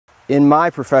in my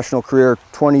professional career,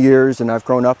 20 years, and I've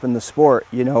grown up in the sport,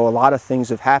 you know, a lot of things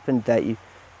have happened that you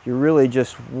really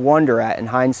just wonder at in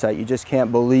hindsight. You just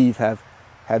can't believe have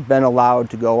been allowed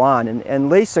to go on. And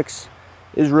Lasix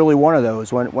is really one of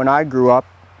those. When I grew up,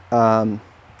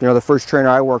 you know, the first trainer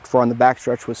I worked for on the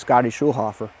backstretch was Scotty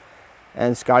Schulhofer.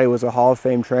 And Scotty was a Hall of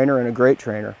Fame trainer and a great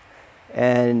trainer.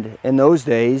 And in those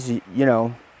days, you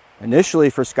know, initially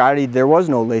for Scotty, there was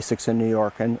no Lasix in New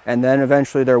York. And then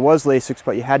eventually there was Lasix,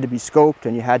 but you had to be scoped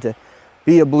and you had to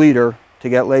be a bleeder to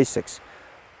get Lasix.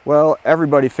 Well,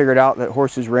 everybody figured out that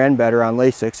horses ran better on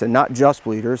Lasix, and not just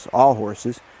bleeders, all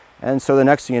horses. And so the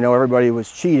next thing you know, everybody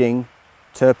was cheating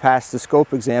to pass the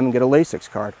scope exam and get a Lasix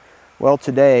card. Well,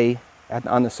 today,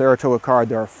 on the Saratoga card,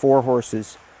 there are 4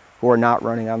 horses who are not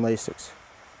running on Lasix.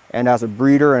 And as a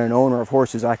breeder and an owner of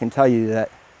horses, I can tell you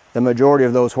that the majority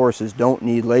of those horses don't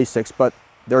need Lasix, but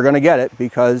they're going to get it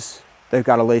because they've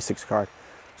got a Lasix card.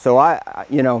 So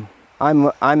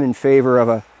I'm in favor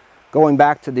of going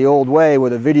back to the old way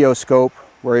with a video scope,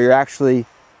 where you're actually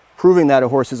proving that a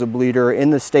horse is a bleeder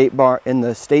in the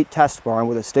state test barn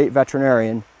with a state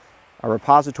veterinarian, a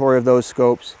repository of those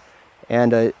scopes,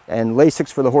 and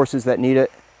Lasix for the horses that need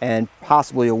it, and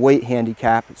possibly a weight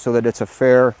handicap so that it's a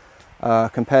fair,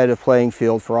 competitive playing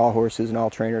field for all horses and all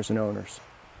trainers and owners.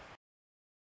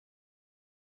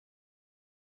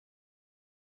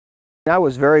 I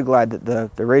was very glad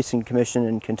that the Racing Commission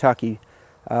in Kentucky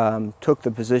took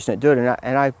the position it did,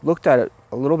 and I looked at it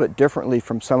a little bit differently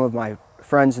from some of my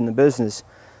friends in the business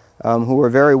who were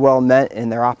very well meant in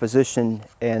their opposition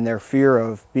and their fear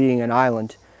of being an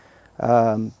island.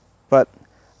 But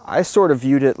I sort of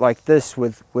viewed it like this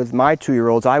with my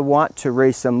 2-year-olds. I want to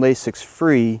race them Lasix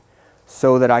free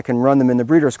so that I can run them in the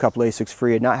Breeders' Cup Lasix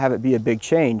free and not have it be a big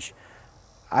change.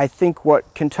 I think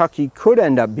what Kentucky could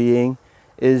end up being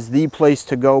is the place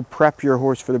to go prep your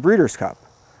horse for the Breeders' Cup.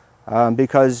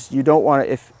 Because you don't want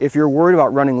to, if you're worried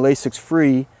about running Lasix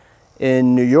free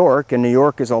in New York, and New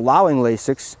York is allowing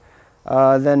Lasix,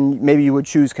 then maybe you would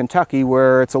choose Kentucky,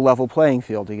 where it's a level playing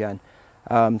field again.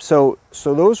 So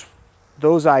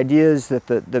those ideas that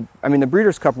the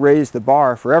Breeders' Cup raised the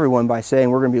bar for everyone by saying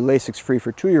we're going to be Lasix free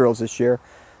for 2-year-olds this year,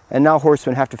 and now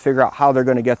horsemen have to figure out how they're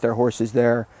going to get their horses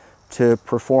there to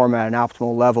perform at an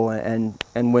optimal level and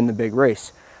win the big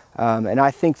race. And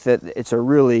I think that it's a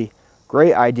really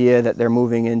great idea that they're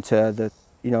moving into the,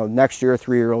 you know, next year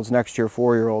 3-year-olds, next year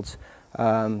 4-year-olds.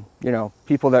 You know,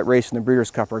 people that race in the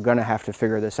Breeders' Cup are going to have to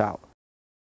figure this out.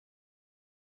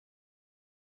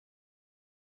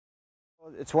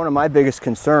 It's one of my biggest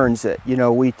concerns that, you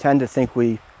know, we tend to think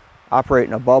we operate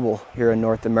in a bubble here in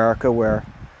North America, where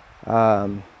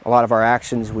a lot of our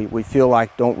actions we feel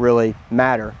like don't really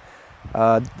matter.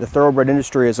 The thoroughbred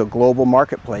industry is a global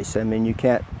marketplace. I mean, you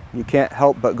can't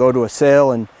help but go to a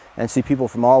sale and see people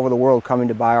from all over the world coming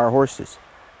to buy our horses.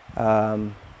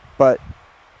 But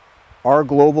our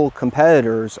global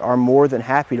competitors are more than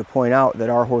happy to point out that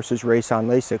our horses race on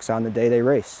Lasix on the day they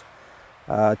race.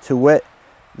 To wit,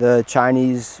 the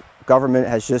Chinese government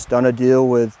has just done a deal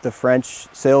with the French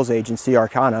sales agency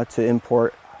Arcana to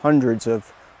import hundreds and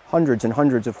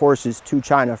hundreds of horses to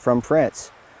China from France.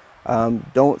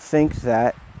 Don't think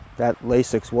that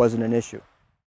Lasix wasn't an issue.